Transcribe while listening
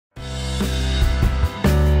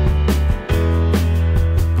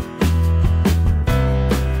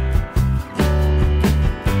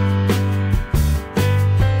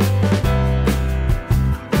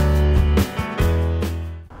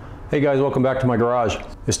Hey guys, welcome back to my garage.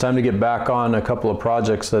 It's time to get back on a couple of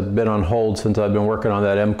projects that have been on hold since I've been working on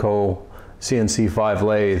that Emco CNC5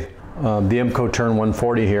 lathe. The Emcoturn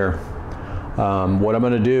 140 here. What I'm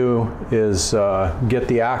going to do is get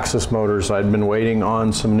the axis motors. I'd been waiting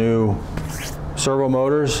on some new servo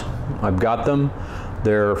motors. I've got them.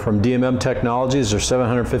 They're from DMM Technologies. They're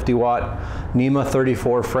 750 watt NEMA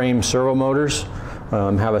 34 frame servo motors.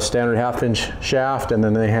 Have a standard 1/2 inch shaft, and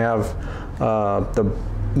then they have the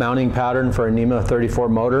mounting pattern for a NEMA 34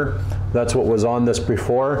 motor. That's what was on this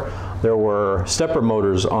before. There were stepper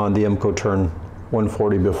motors on the Emcoturn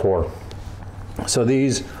 140 before. So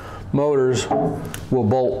these motors will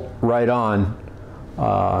bolt right on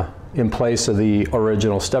in place of the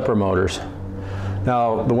original stepper motors.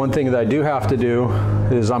 Now, the one thing that I do have to do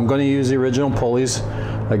is I'm going to use the original pulleys.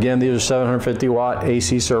 Again, these are 750 watt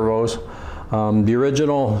AC servos. The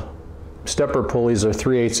original stepper pulleys are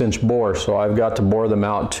 3/8 inch bore, so I've got to bore them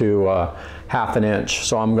out to 1/2 inch.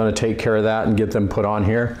 So I'm going to take care of that and get them put on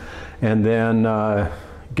here, and then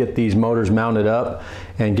get these motors mounted up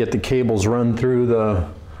and get the cables run through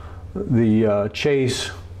the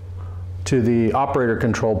chase to the operator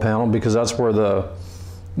control panel, because that's where the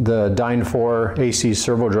DYN4 AC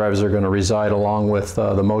servo drives are going to reside, along with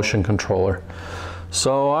the motion controller.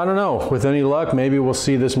 So I don't know, with any luck, maybe we'll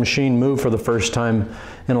see this machine move for the first time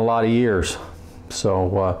in a lot of years.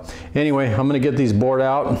 So anyway, I'm going to get these bored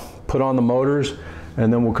out, put on the motors,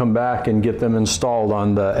 and then we'll come back and get them installed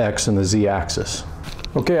on the X and the Z axis.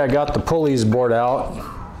 Okay, I got the pulleys bored out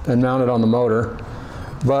and mounted on the motor,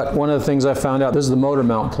 but one of the things I found out, this is the motor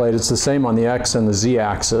mount plate. It's the same on the X and the Z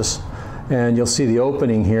axis, and you'll see the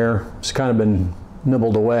opening here. It's kind of been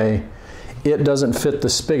nibbled away. It doesn't fit the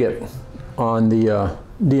spigot on the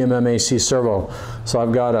DMM AC servo. So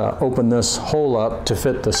I've got to open this hole up to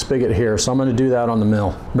fit the spigot here. So I'm going to do that on the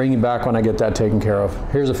mill. Bring you back when I get that taken care of.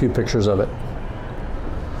 Here's a few pictures of it.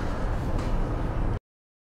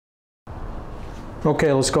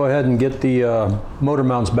 Okay, let's go ahead and get the motor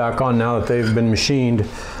mounts back on now that they've been machined.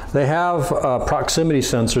 They have proximity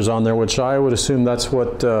sensors on there, which I would assume that's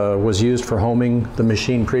what was used for homing the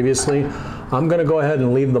machine previously. I'm going to go ahead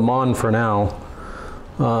and leave them on for now.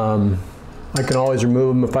 I can always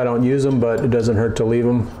remove them if I don't use them, but it doesn't hurt to leave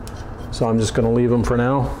them. So I'm just going to leave them for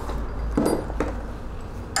now.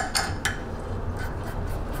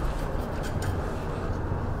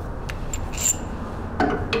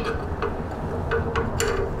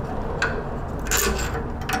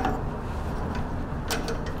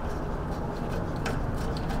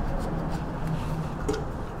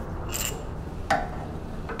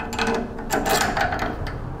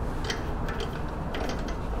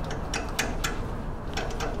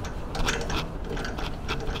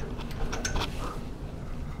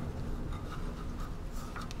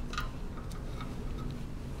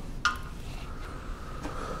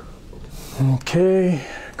 Okay,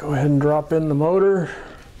 go ahead and drop in the motor.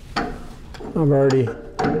 I've already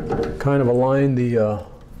kind of aligned the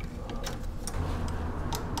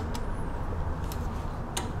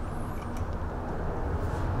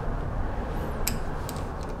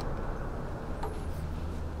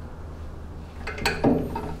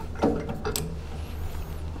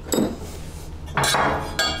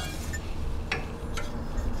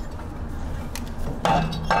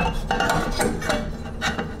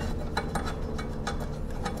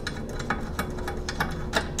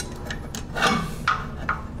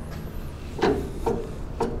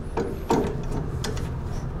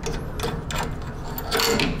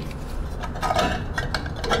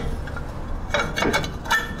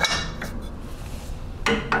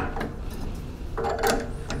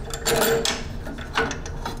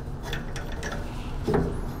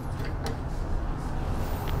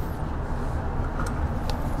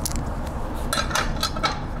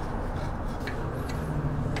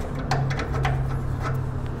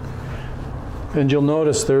and you'll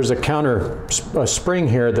notice there's a spring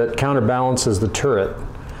here that counterbalances the turret.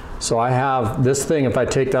 So I have this thing, if I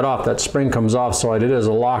take that off, that spring comes off, so I did is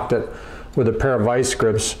I locked it with a pair of vice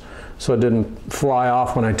grips so it didn't fly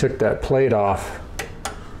off when I took that plate off.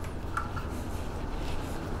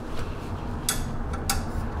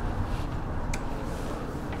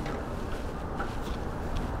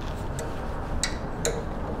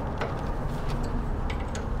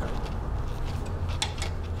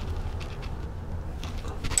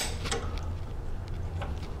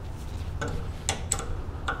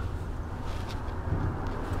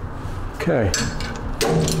 Okay,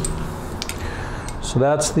 so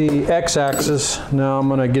that's the X-axis. Now I'm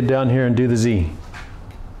going to get down here and do the Z.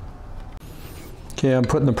 Okay, I'm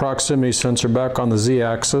putting the proximity sensor back on the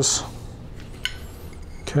Z-axis.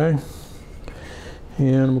 Okay,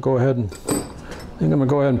 And I'm gonna go ahead and, I think I'm gonna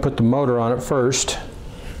go ahead and put the motor on it first.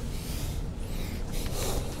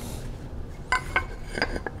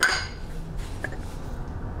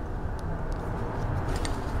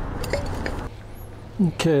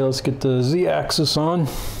 Okay, let's get the Z-axis on.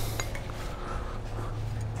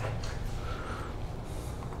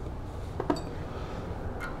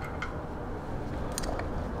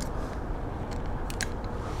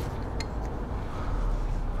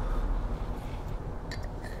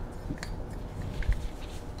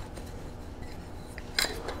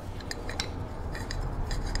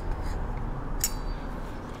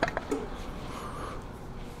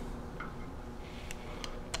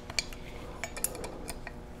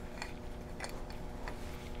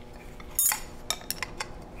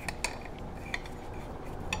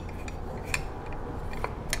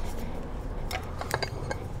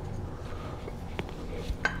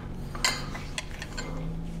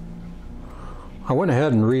 I went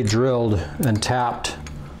ahead and re-drilled and tapped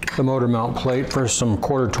the motor mount plate for some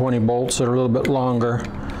 1/4 bolts that are a little bit longer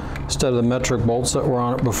instead of the metric bolts that were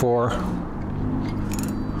on it before.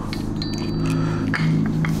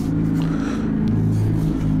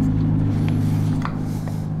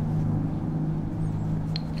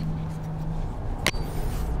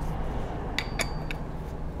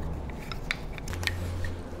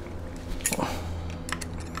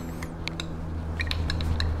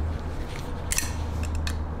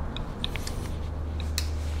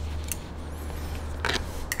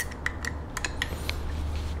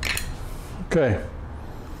 Okay,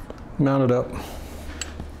 mount it up.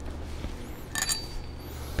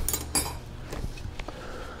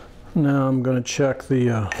 Now I'm going to check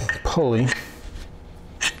the pulley.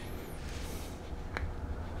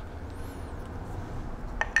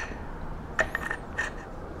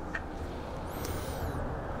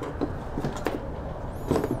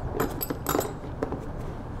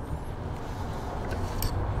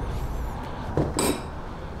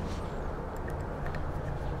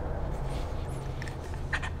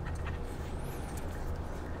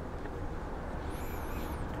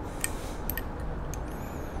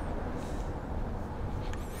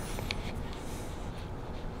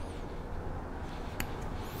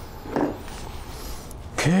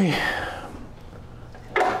 Okay,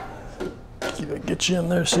 get you in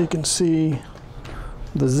there so you can see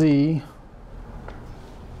the Z.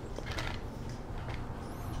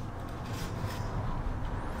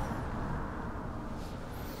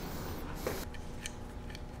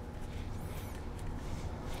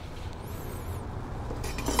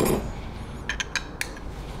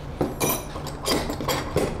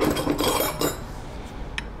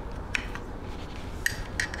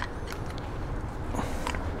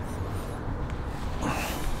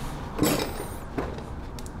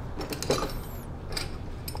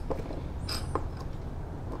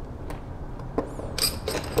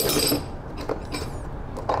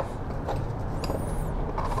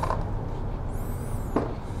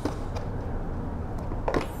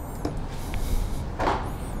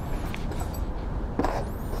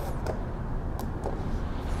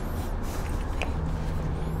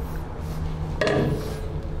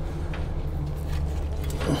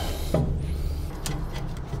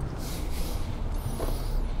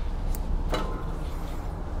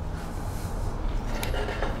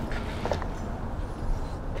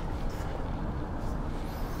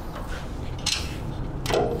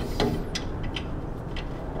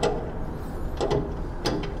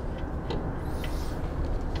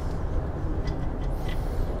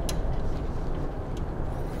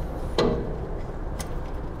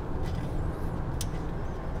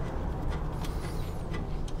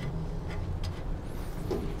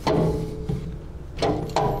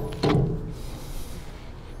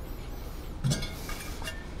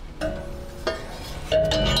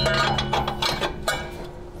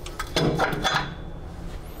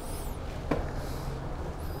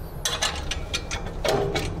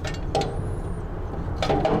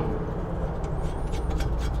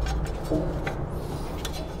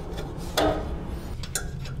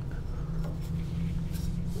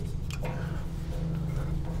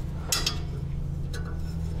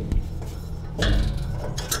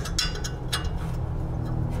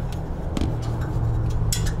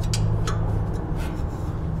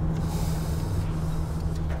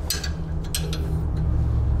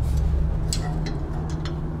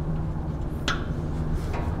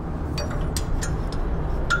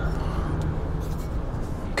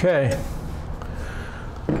 Okay,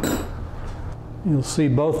 you'll see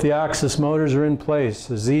both the axis motors are in place.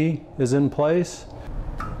 The Z is in place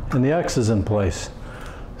and the X is in place.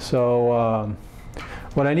 So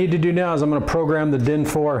What I need to do now is I'm going to program the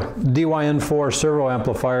DYN4 servo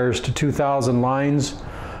amplifiers to 2,000 lines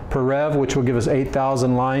per rev, which will give us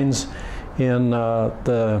 8,000 lines in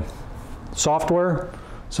the software.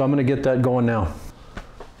 So I'm going to get that going now.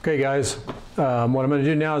 Okay guys, what I'm going to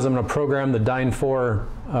do now is I'm going to program the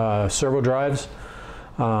DYN4 servo drives.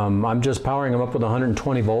 I'm just powering them up with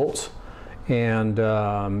 120 volts and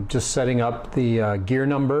just setting up the gear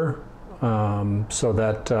number so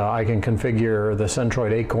that I can configure the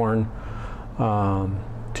Centroid Acorn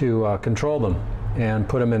to control them and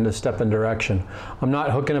put them into step and direction. I'm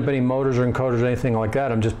not hooking up any motors or encoders or anything like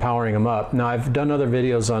that. I'm just powering them up. Now I've done other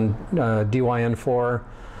videos on DYN4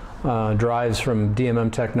 drives from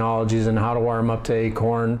DMM Technologies and how to wire them up to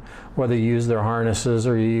Acorn, whether you use their harnesses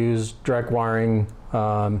or you use direct wiring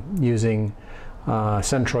using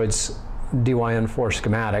Centroid's DYN4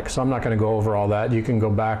 schematic. So I'm not going to go over all that. You can go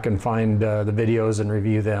back and find the videos and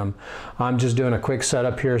review them. I'm just doing a quick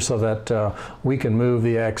setup here so that we can move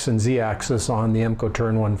the X and Z axis on the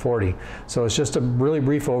Emcoturn 140. So it's just a really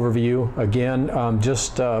brief overview. Again,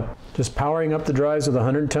 just powering up the drives with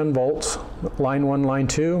 110 volts, line 1, line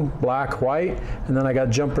 2, black, white, and then I got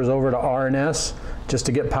jumpers over to R and S just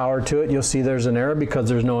to get power to it. You'll see there's an error because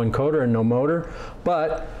there's no encoder and no motor,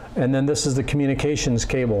 and then this is the communications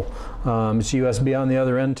cable. It's USB on the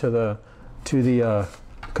other end to the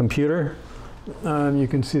computer. You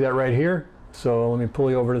can see that right here. So let me pull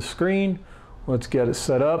you over to the screen. Let's get it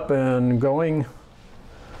set up and going.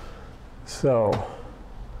 So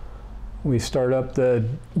we start up the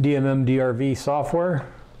DMMDRV software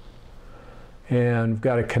and we've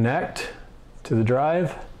got to connect to the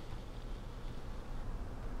drive.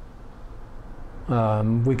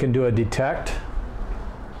 We can do a detect.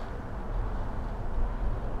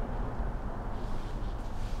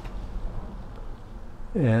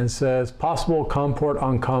 And it says possible COM port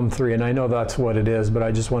on COM3, and I know that's what it is, but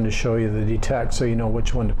I just wanted to show you the detect so you know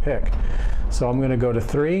which one to pick. So I'm going to go to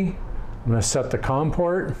 3. I'm going to set the COM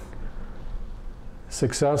port.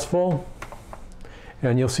 Successful.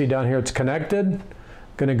 And you'll see down here it's connected.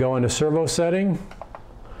 Going to go into servo setting.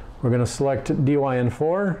 We're going to select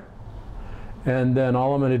DYN4. And then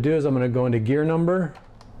all I'm going to do is I'm going to go into gear number,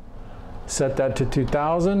 set that to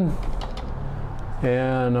 2000.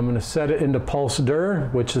 And I'm going to set it into pulse dir,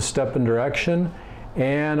 which is step and direction,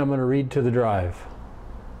 and I'm going to read to the drive.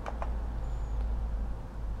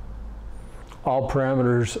 All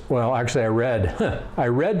parameters, well actually I read. I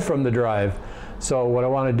read from the drive. So what I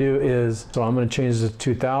want to do is, so I'm going to change this to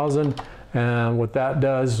 2000, and what that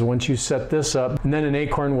does is once you set this up, and then an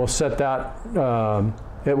Acorn will set that,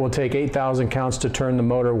 it will take 8,000 counts to turn the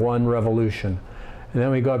motor 1 revolution. And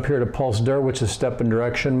then we go up here to pulse dir, which is step and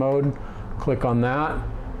direction mode. Click on that,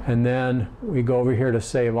 and then we go over here to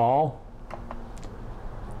save all.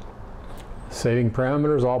 Saving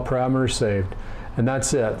parameters, all parameters saved. And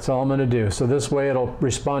that's it. That's all I'm going to do. So this way it'll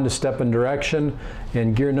respond to step and direction.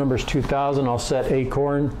 And gear number's 2000. I'll set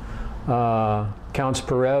Acorn counts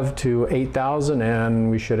per rev to 8,000, and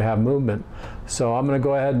we should have movement. So I'm going to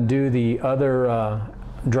go ahead and do the other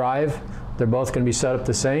drive. They're both going to be set up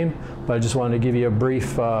the same, but I just wanted to give you a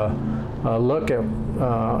brief look at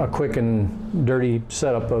a quick and dirty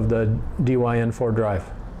setup of the DYN4 drive.